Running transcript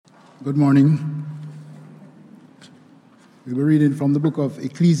Good morning. We'll be reading from the book of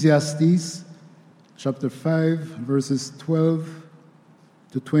Ecclesiastes, chapter 5, verses 12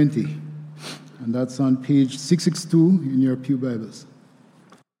 to 20. And that's on page 662 in your pew Bibles.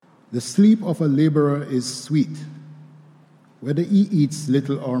 The sleep of a laborer is sweet, whether he eats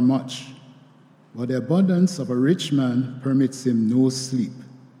little or much, but the abundance of a rich man permits him no sleep.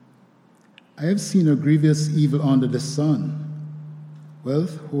 I have seen a grievous evil under the sun,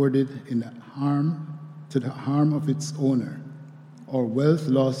 wealth hoarded to the harm of its owner, or wealth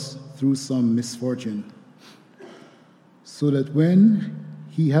lost through some misfortune, so that when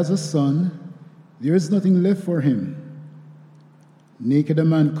he has a son, there is nothing left for him. Naked a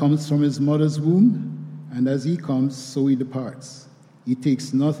man comes from his mother's womb, and as he comes, so he departs. He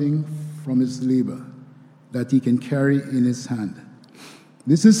takes nothing from his labor that he can carry in his hand.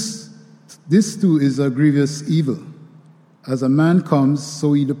 This too is a grievous evil. As a man comes,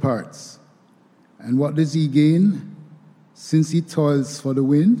 so he departs. And what does he gain, since he toils for the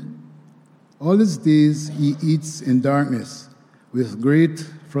wind? All his days he eats in darkness, with great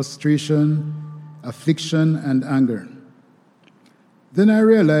frustration, affliction, and anger. Then I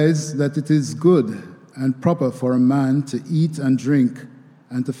realized that it is good and proper for a man to eat and drink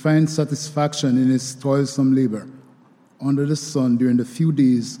and to find satisfaction in his toilsome labor under the sun during the few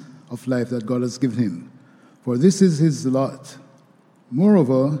days of life that God has given him. For this is his lot.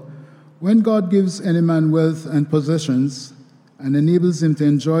 Moreover, when God gives any man wealth and possessions and enables him to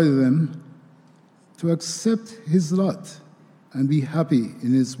enjoy them, to accept his lot and be happy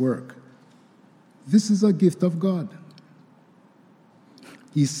in his work, this is a gift of God.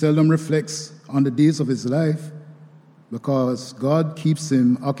 He seldom reflects on the days of his life because God keeps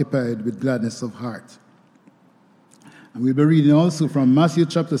him occupied with gladness of heart. And we'll be reading also from Matthew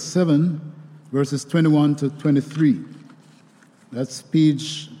chapter 7, verses 21 to 23. That's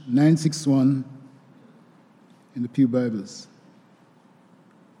page 961 in the pew Bibles.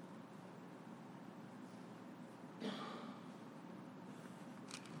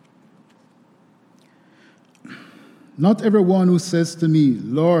 Not everyone who says to me,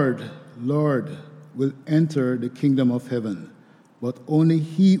 Lord, Lord, will enter the kingdom of heaven, but only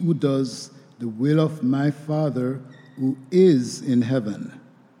he who does the will of my Father who is in heaven.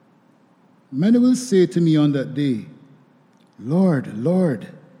 Many will say to me on that day, Lord, Lord,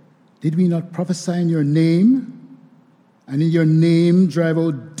 did we not prophesy in your name, and in your name drive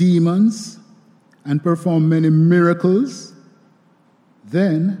out demons, and perform many miracles?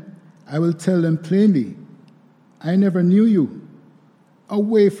 Then I will tell them plainly, I never knew you.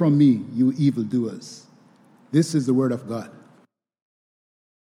 Away from me, you evildoers. This is the word of God.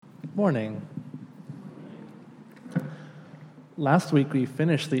 Good morning. Last week we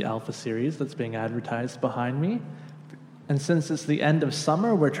finished the Alpha series that's being advertised behind me. And since it's the end of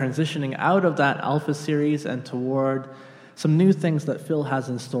summer, we're transitioning out of that Alpha series and toward some new things that Phil has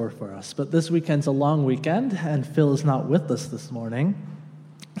in store for us. But this weekend's a long weekend, and Phil is not with us this morning.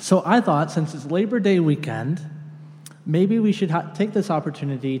 So I thought, since it's Labor Day weekend, maybe we should take this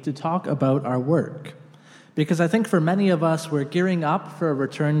opportunity to talk about our work. Because I think for many of us, we're gearing up for a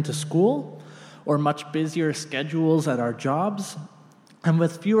return to school, or much busier schedules at our jobs. And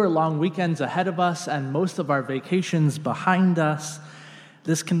with fewer long weekends ahead of us and most of our vacations behind us,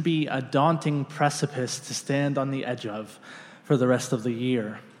 this can be a daunting precipice to stand on the edge of for the rest of the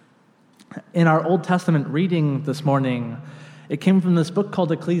year. In our Old Testament reading this morning, it came from this book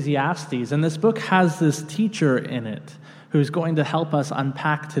called Ecclesiastes, and this book has this teacher in it who's going to help us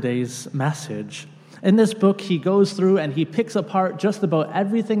unpack today's message. In this book, he goes through and he picks apart just about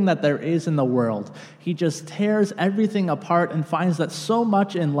everything that there is in the world. He just tears everything apart and finds that so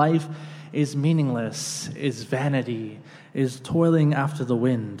much in life is meaningless, is vanity, is toiling after the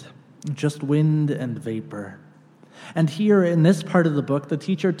wind, just wind and vapor. And here in this part of the book, the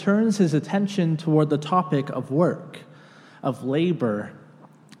teacher turns his attention toward the topic of work, of labor.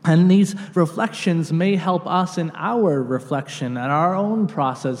 And these reflections may help us in our reflection and our own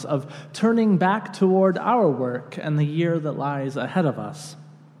process of turning back toward our work and the year that lies ahead of us.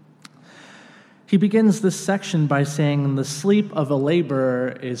 He begins this section by saying, the sleep of a laborer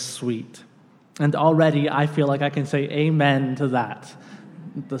is sweet. And already I feel like I can say amen to that.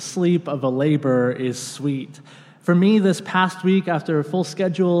 The sleep of a laborer is sweet. For me, this past week, after a full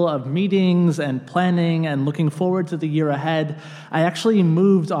schedule of meetings and planning and looking forward to the year ahead, I actually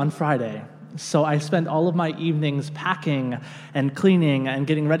moved on Friday. So I spent all of my evenings packing and cleaning and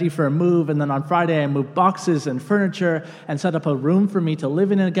getting ready for a move. And then on Friday, I moved boxes and furniture and set up a room for me to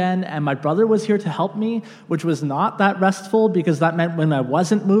live in again. And my brother was here to help me, which was not that restful because that meant when I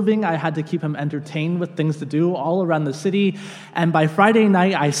wasn't moving, I had to keep him entertained with things to do all around the city. And by Friday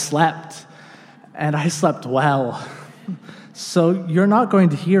night, I slept. And I slept well. So you're not going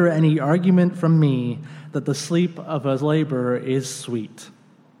to hear any argument from me that the sleep of a laborer is sweet.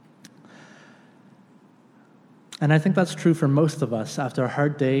 And I think that's true for most of us after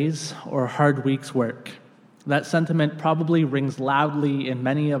hard days or a hard week's work. That sentiment probably rings loudly in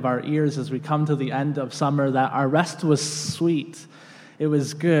many of our ears as we come to the end of summer, that our rest was sweet, it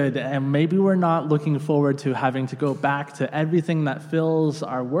was good, and maybe we're not looking forward to having to go back to everything that fills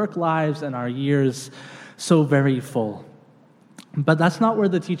our work lives and our years so very full. But that's not where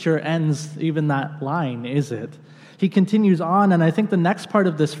the teacher ends even that line, is it? He continues on, and I think the next part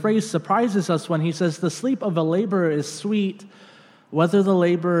of this phrase surprises us when he says, the sleep of a laborer is sweet, whether the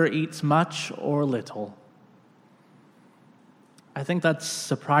laborer eats much or little. I think that's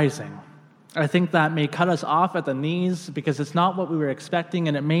surprising. I think that may cut us off at the knees because it's not what we were expecting,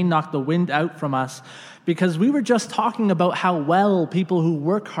 and it may knock the wind out from us because we were just talking about how well people who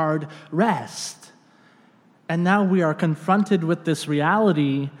work hard rest. And now we are confronted with this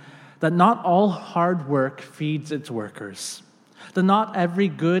reality that not all hard work feeds its workers, that not every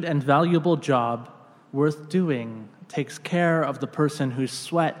good and valuable job worth doing takes care of the person whose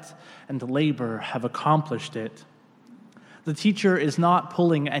sweat and labor have accomplished it. The teacher is not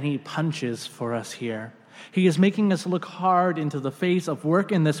pulling any punches for us here. He is making us look hard into the face of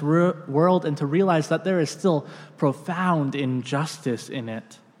work in this world and to realize that there is still profound injustice in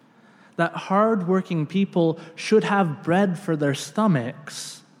it, that hard-working people should have bread for their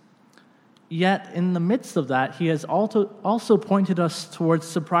stomachs. Yet, in the midst of that, he has also pointed us towards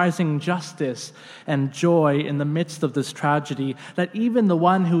surprising justice and joy in the midst of this tragedy, that even the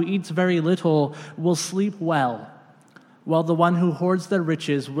one who eats very little will sleep well, while the one who hoards their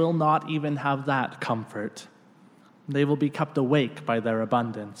riches will not even have that comfort. They will be kept awake by their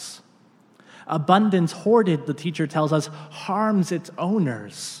abundance. Abundance hoarded, the teacher tells us, harms its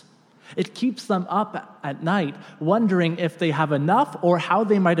owners. It keeps them up at night, wondering if they have enough or how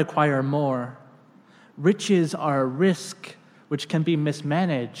they might acquire more. Riches are a risk which can be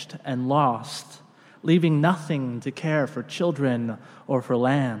mismanaged and lost, leaving nothing to care for children or for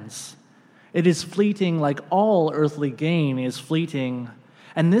lands. It is fleeting like all earthly gain is fleeting.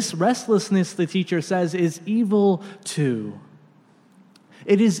 And this restlessness, the teacher says, is evil too.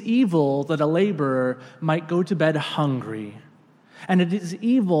 It is evil that a laborer might go to bed hungry. And it is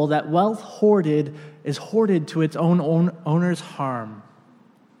evil that wealth hoarded is hoarded to its own owner's harm,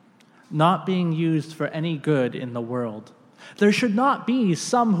 not being used for any good in the world. There should not be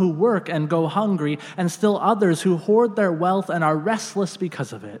some who work and go hungry, and still others who hoard their wealth and are restless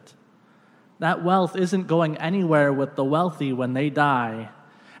because of it. That wealth isn't going anywhere with the wealthy when they die,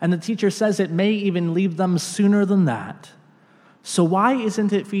 and the teacher says it may even leave them sooner than that. So why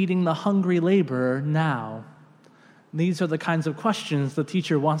isn't it feeding the hungry laborer now? These are the kinds of questions the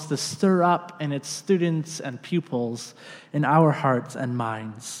teacher wants to stir up in its students and pupils, in our hearts and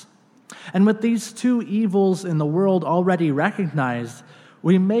minds. And with these two evils in the world already recognized,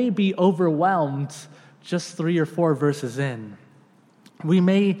 we may be overwhelmed just 3 or 4 verses in. We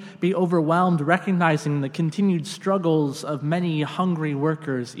may be overwhelmed recognizing the continued struggles of many hungry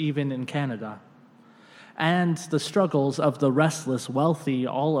workers, even in Canada, and the struggles of the restless wealthy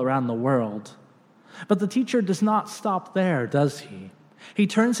all around the world. But the teacher does not stop there, does he? He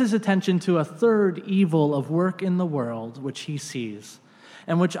turns his attention to a third evil of work in the world, which he sees,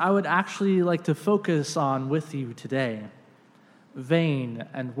 and which I would actually like to focus on with you today: vain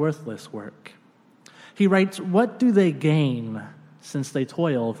and worthless work. He writes, "What do they gain since they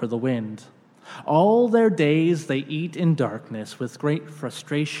toil for the wind? All their days they eat in darkness with great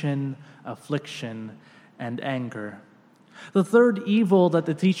frustration, affliction, and anger." The third evil that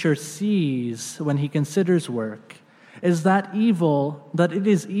the teacher sees when he considers work is that it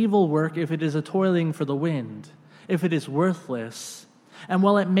is evil work if it is a toiling for the wind, if it is worthless. And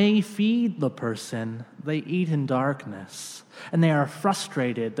while it may feed the person, they eat in darkness, and they are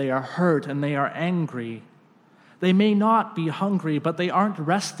frustrated, they are hurt, and they are angry. They may not be hungry, but they aren't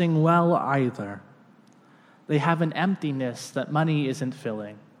resting well either. They have an emptiness that money isn't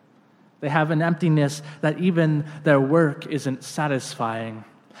filling. They have an emptiness that even their work isn't satisfying.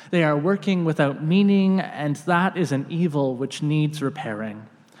 They are working without meaning, and that is an evil which needs repairing.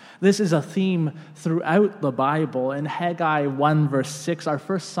 This is a theme throughout the Bible. In Haggai 1, verse 6, our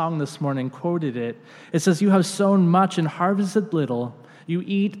first song this morning quoted it. It says, "You have sown much and harvested little. You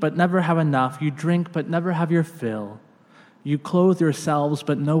eat but never have enough. You drink but never have your fill. You clothe yourselves,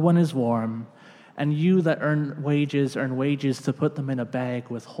 but no one is warm. And you that earn wages to put them in a bag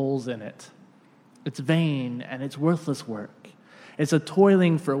with holes in it. It's vain and it's worthless work. It's a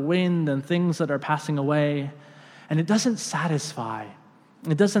toiling for wind and things that are passing away. And it doesn't satisfy.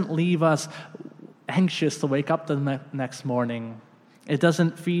 It doesn't leave us anxious to wake up the next morning. It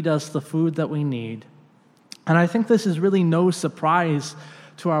doesn't feed us the food that we need. And I think this is really no surprise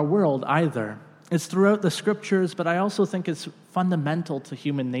to our world either. It's throughout the scriptures, but I also think it's fundamental to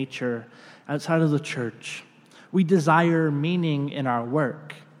human nature outside of the church. We desire meaning in our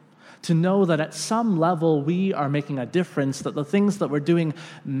work, to know that at some level we are making a difference, that the things that we're doing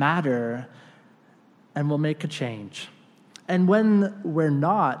matter and will make a change. And when we're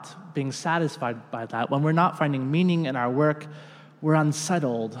not being satisfied by that, when we're not finding meaning in our work, we're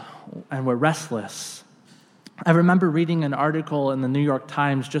unsettled and we're restless. I remember reading an article in the New York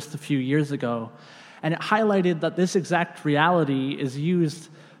Times just a few years ago, and it highlighted that this exact reality is used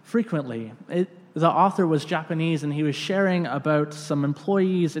frequently. The author was Japanese, and he was sharing about some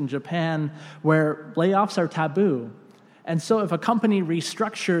employees in Japan where layoffs are taboo. And so if a company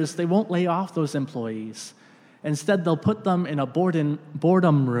restructures, they won't lay off those employees. Instead, they'll put them in a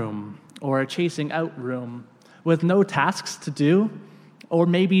boredom room or a chasing out room with no tasks to do, or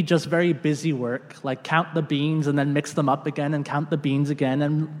maybe just very busy work, like count the beans and then mix them up again and count the beans again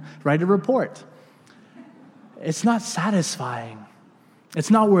and write a report. It's not satisfying. It's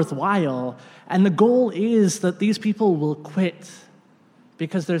not worthwhile. And the goal is that these people will quit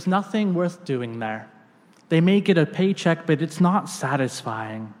because there's nothing worth doing there. They may get a paycheck, but it's not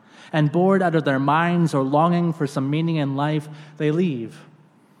satisfying. And bored out of their minds or longing for some meaning in life, they leave.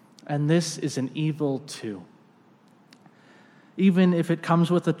 And this is an evil too. Even if it comes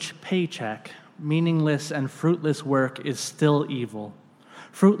with a paycheck, meaningless and fruitless work is still evil.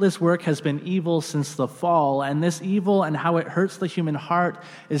 Fruitless work has been evil since the fall, and this evil and how it hurts the human heart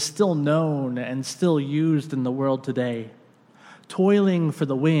is still known and still used in the world today. Toiling for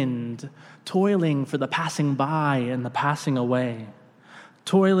the wind, toiling for the passing by and the passing away.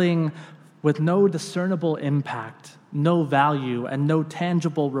 Toiling with no discernible impact, no value, and no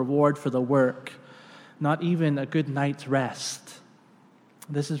tangible reward for the work, not even a good night's rest.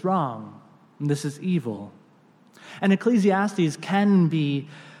 This is wrong. This is evil. And Ecclesiastes can be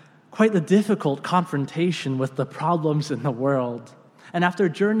quite the difficult confrontation with the problems in the world. And after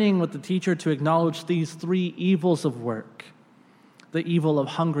journeying with the teacher to acknowledge these three evils of work, the evil of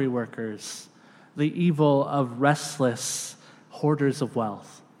hungry workers, the evil of restless hoarders of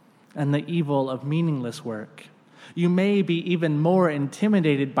wealth, and the evil of meaningless work, you may be even more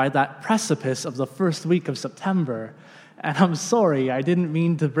intimidated by that precipice of the first week of September. And I'm sorry, I didn't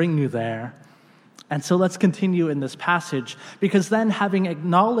mean to bring you there. And so let's continue in this passage, because then having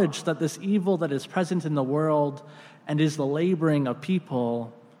acknowledged that this evil that is present in the world and is the laboring of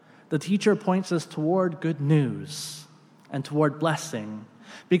people, the teacher points us toward good news and toward blessing,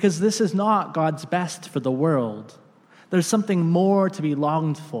 because this is not God's best for the world. There's something more to be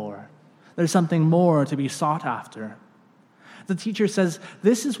longed for. There's something more to be sought after. The teacher says,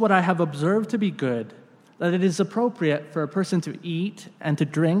 "This is what I have observed to be good, that it is appropriate for a person to eat and to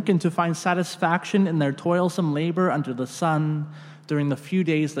drink and to find satisfaction in their toilsome labor under the sun during the few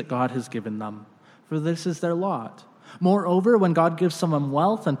days that God has given them, for this is their lot. Moreover, when God gives someone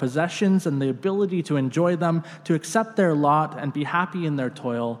wealth and possessions and the ability to enjoy them, to accept their lot and be happy in their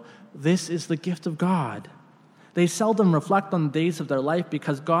toil, this is the gift of God. They seldom reflect on the days of their life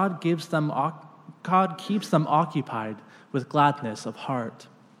because God keeps them occupied with gladness of heart."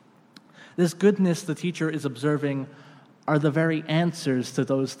 This goodness the teacher is observing are the very answers to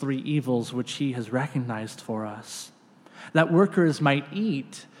those three evils which he has recognized for us. That workers might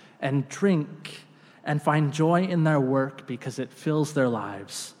eat and drink and find joy in their work because it fills their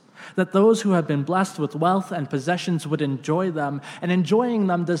lives. That those who have been blessed with wealth and possessions would enjoy them, and enjoying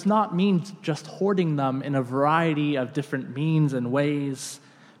them does not mean just hoarding them in a variety of different means and ways,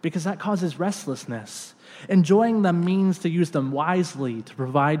 because that causes restlessness. Enjoying them means to use them wisely to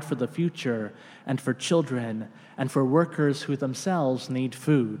provide for the future and for children and for workers who themselves need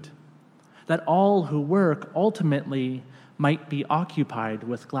food. That all who work ultimately might be occupied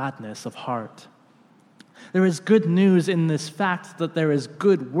with gladness of heart. There is good news in this fact that there is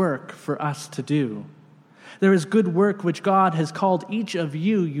good work for us to do. There is good work which God has called each of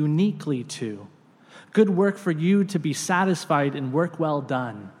you uniquely to. Good work for you to be satisfied in work well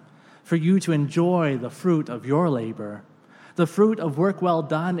done, for you to enjoy the fruit of your labor. The fruit of work well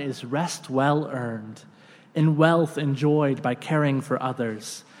done is rest well earned, in wealth enjoyed by caring for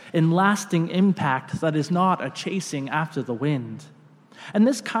others, in lasting impact that is not a chasing after the wind. And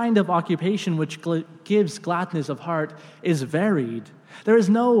this kind of occupation, which gives gladness of heart, is varied. There is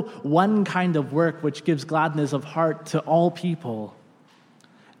no one kind of work which gives gladness of heart to all people.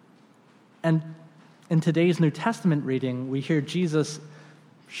 And in today's New Testament reading, we hear Jesus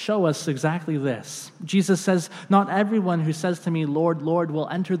show us exactly this. Jesus says, "Not everyone who says to me, 'Lord, Lord,' will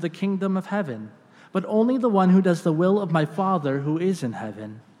enter the kingdom of heaven, but only the one who does the will of my Father who is in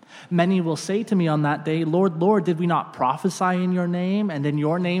heaven. Many will say to me on that day, 'Lord, Lord, did we not prophesy in your name, and in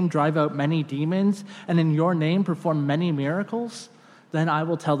your name drive out many demons, and in your name perform many miracles?' Then I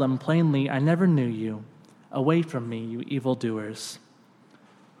will tell them plainly, 'I never knew you. Away from me, you evildoers.'"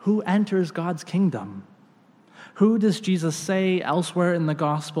 Who enters God's kingdom? Who does Jesus say elsewhere in the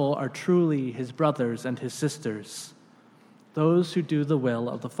gospel are truly his brothers and his sisters? Those who do the will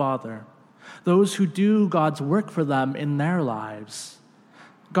of the Father. Those who do God's work for them in their lives.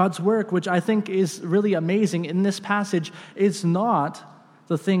 God's work, which I think is really amazing in this passage, is not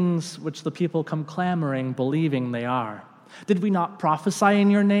the things which the people come clamoring, believing they are. Did we not prophesy in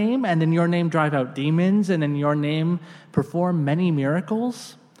your name, and in your name drive out demons, and in your name perform many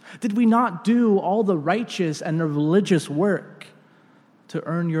miracles? Did we not do all the righteous and the religious work to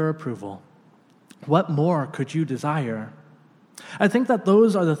earn your approval? What more could you desire? I think that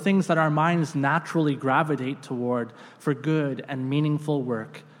those are the things that our minds naturally gravitate toward for good and meaningful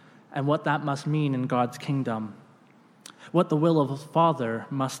work, and what that must mean in God's kingdom, what the will of the Father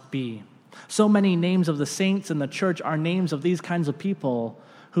must be. So many names of the saints in the church are names of these kinds of people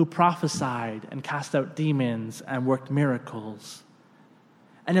who prophesied and cast out demons and worked miracles.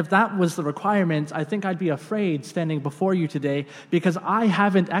 And if that was the requirement, I think I'd be afraid standing before you today, because I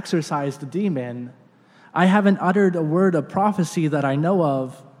haven't exorcised a demon. I haven't uttered a word of prophecy that I know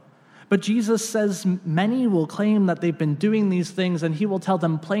of. But Jesus says many will claim that they've been doing these things, and he will tell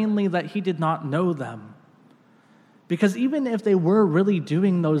them plainly that he did not know them. Because even if they were really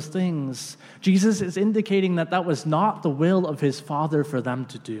doing those things, Jesus is indicating that that was not the will of his Father for them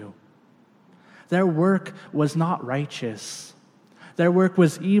to do. Their work was not righteous. Their work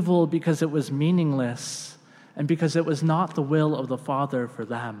was evil because it was meaningless and because it was not the will of the Father for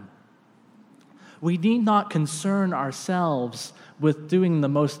them. We need not concern ourselves with doing the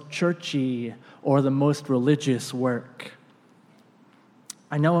most churchy or the most religious work.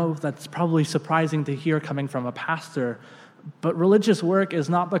 I know that's probably surprising to hear coming from a pastor, but religious work is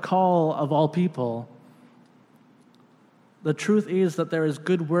not the call of all people. The truth is that there is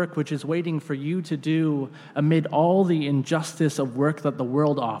good work which is waiting for you to do amid all the injustice of work that the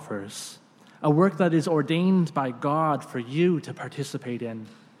world offers, a work that is ordained by God for you to participate in,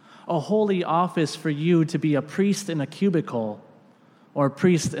 a holy office for you to be a priest in a cubicle, or a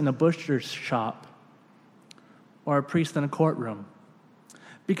priest in a butcher's shop, or a priest in a courtroom.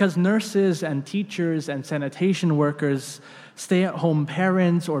 Because nurses and teachers and sanitation workers, stay-at-home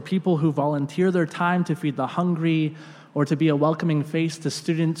parents, or people who volunteer their time to feed the hungry or to be a welcoming face to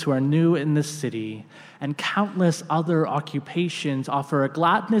students who are new in this city, and countless other occupations offer a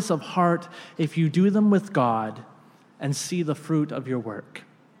gladness of heart if you do them with God and see the fruit of your work.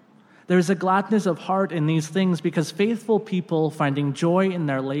 There is a gladness of heart in these things because faithful people finding joy in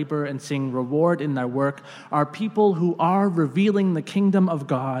their labor and seeing reward in their work are people who are revealing the kingdom of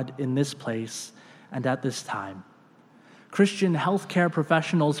God in this place and at this time. Christian healthcare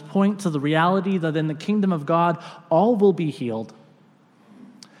professionals point to the reality that in the kingdom of God, all will be healed.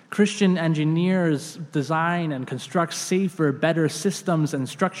 Christian engineers design and construct safer, better systems and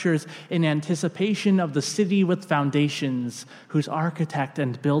structures in anticipation of the city with foundations, whose architect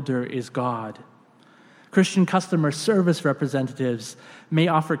and builder is God. Christian customer service representatives may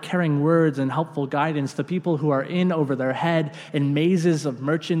offer caring words and helpful guidance to people who are in over their head in mazes of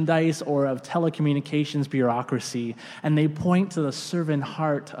merchandise or of telecommunications bureaucracy, and they point to the servant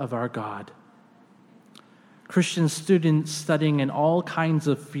heart of our God. Christian students studying in all kinds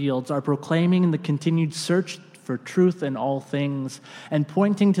of fields are proclaiming the continued search for truth in all things and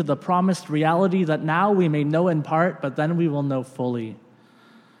pointing to the promised reality that now we may know in part, but then we will know fully.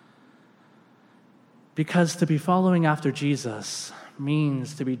 Because to be following after Jesus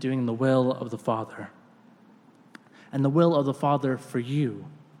means to be doing the will of the Father, and the will of the Father for you.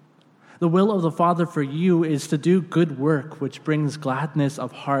 The will of the Father for you is to do good work which brings gladness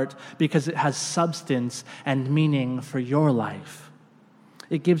of heart because it has substance and meaning for your life.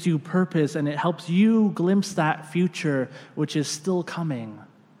 It gives you purpose and it helps you glimpse that future which is still coming,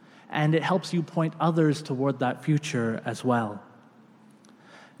 and it helps you point others toward that future as well.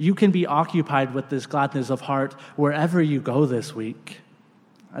 You can be occupied with this gladness of heart wherever you go this week,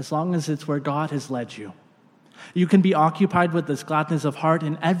 as long as it's where God has led you. You can be occupied with this gladness of heart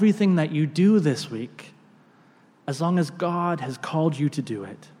in everything that you do this week, as long as God has called you to do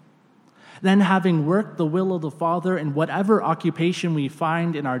it. Then, having worked the will of the Father in whatever occupation we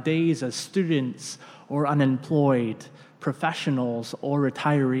find in our days as students or unemployed, professionals or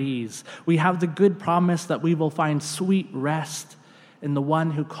retirees, we have the good promise that we will find sweet rest in the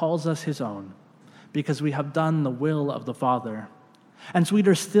one who calls us his own, because we have done the will of the Father. And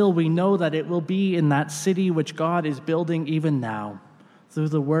sweeter still, we know that it will be in that city which God is building even now, through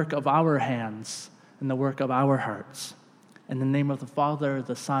the work of our hands and the work of our hearts. In the name of the Father,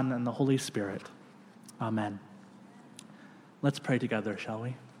 the Son, and the Holy Spirit. Amen. Let's pray together, shall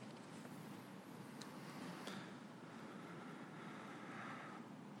we?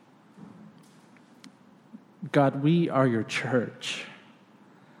 God, we are your church.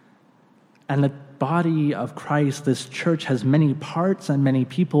 And the body of Christ, this church, has many parts and many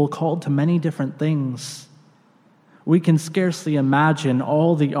people called to many different things. We can scarcely imagine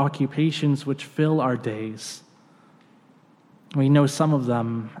all the occupations which fill our days. We know some of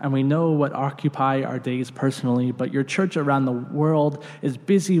them, and we know what occupy our days personally, but your church around the world is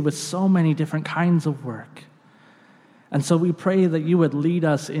busy with so many different kinds of work. And so we pray that you would lead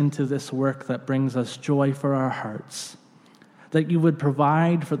us into this work that brings us joy for our hearts, that you would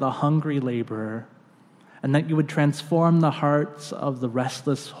provide for the hungry laborer, and that you would transform the hearts of the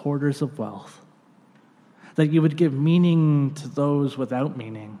restless hoarders of wealth, that you would give meaning to those without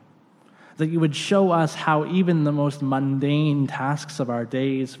meaning, that you would show us how even the most mundane tasks of our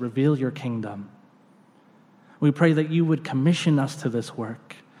days reveal your kingdom. We pray that you would commission us to this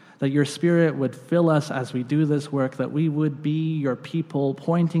work, that your Spirit would fill us as we do this work, that we would be your people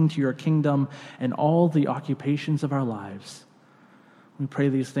pointing to your kingdom in all the occupations of our lives. We pray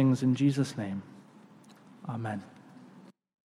these things in Jesus' name. Amen.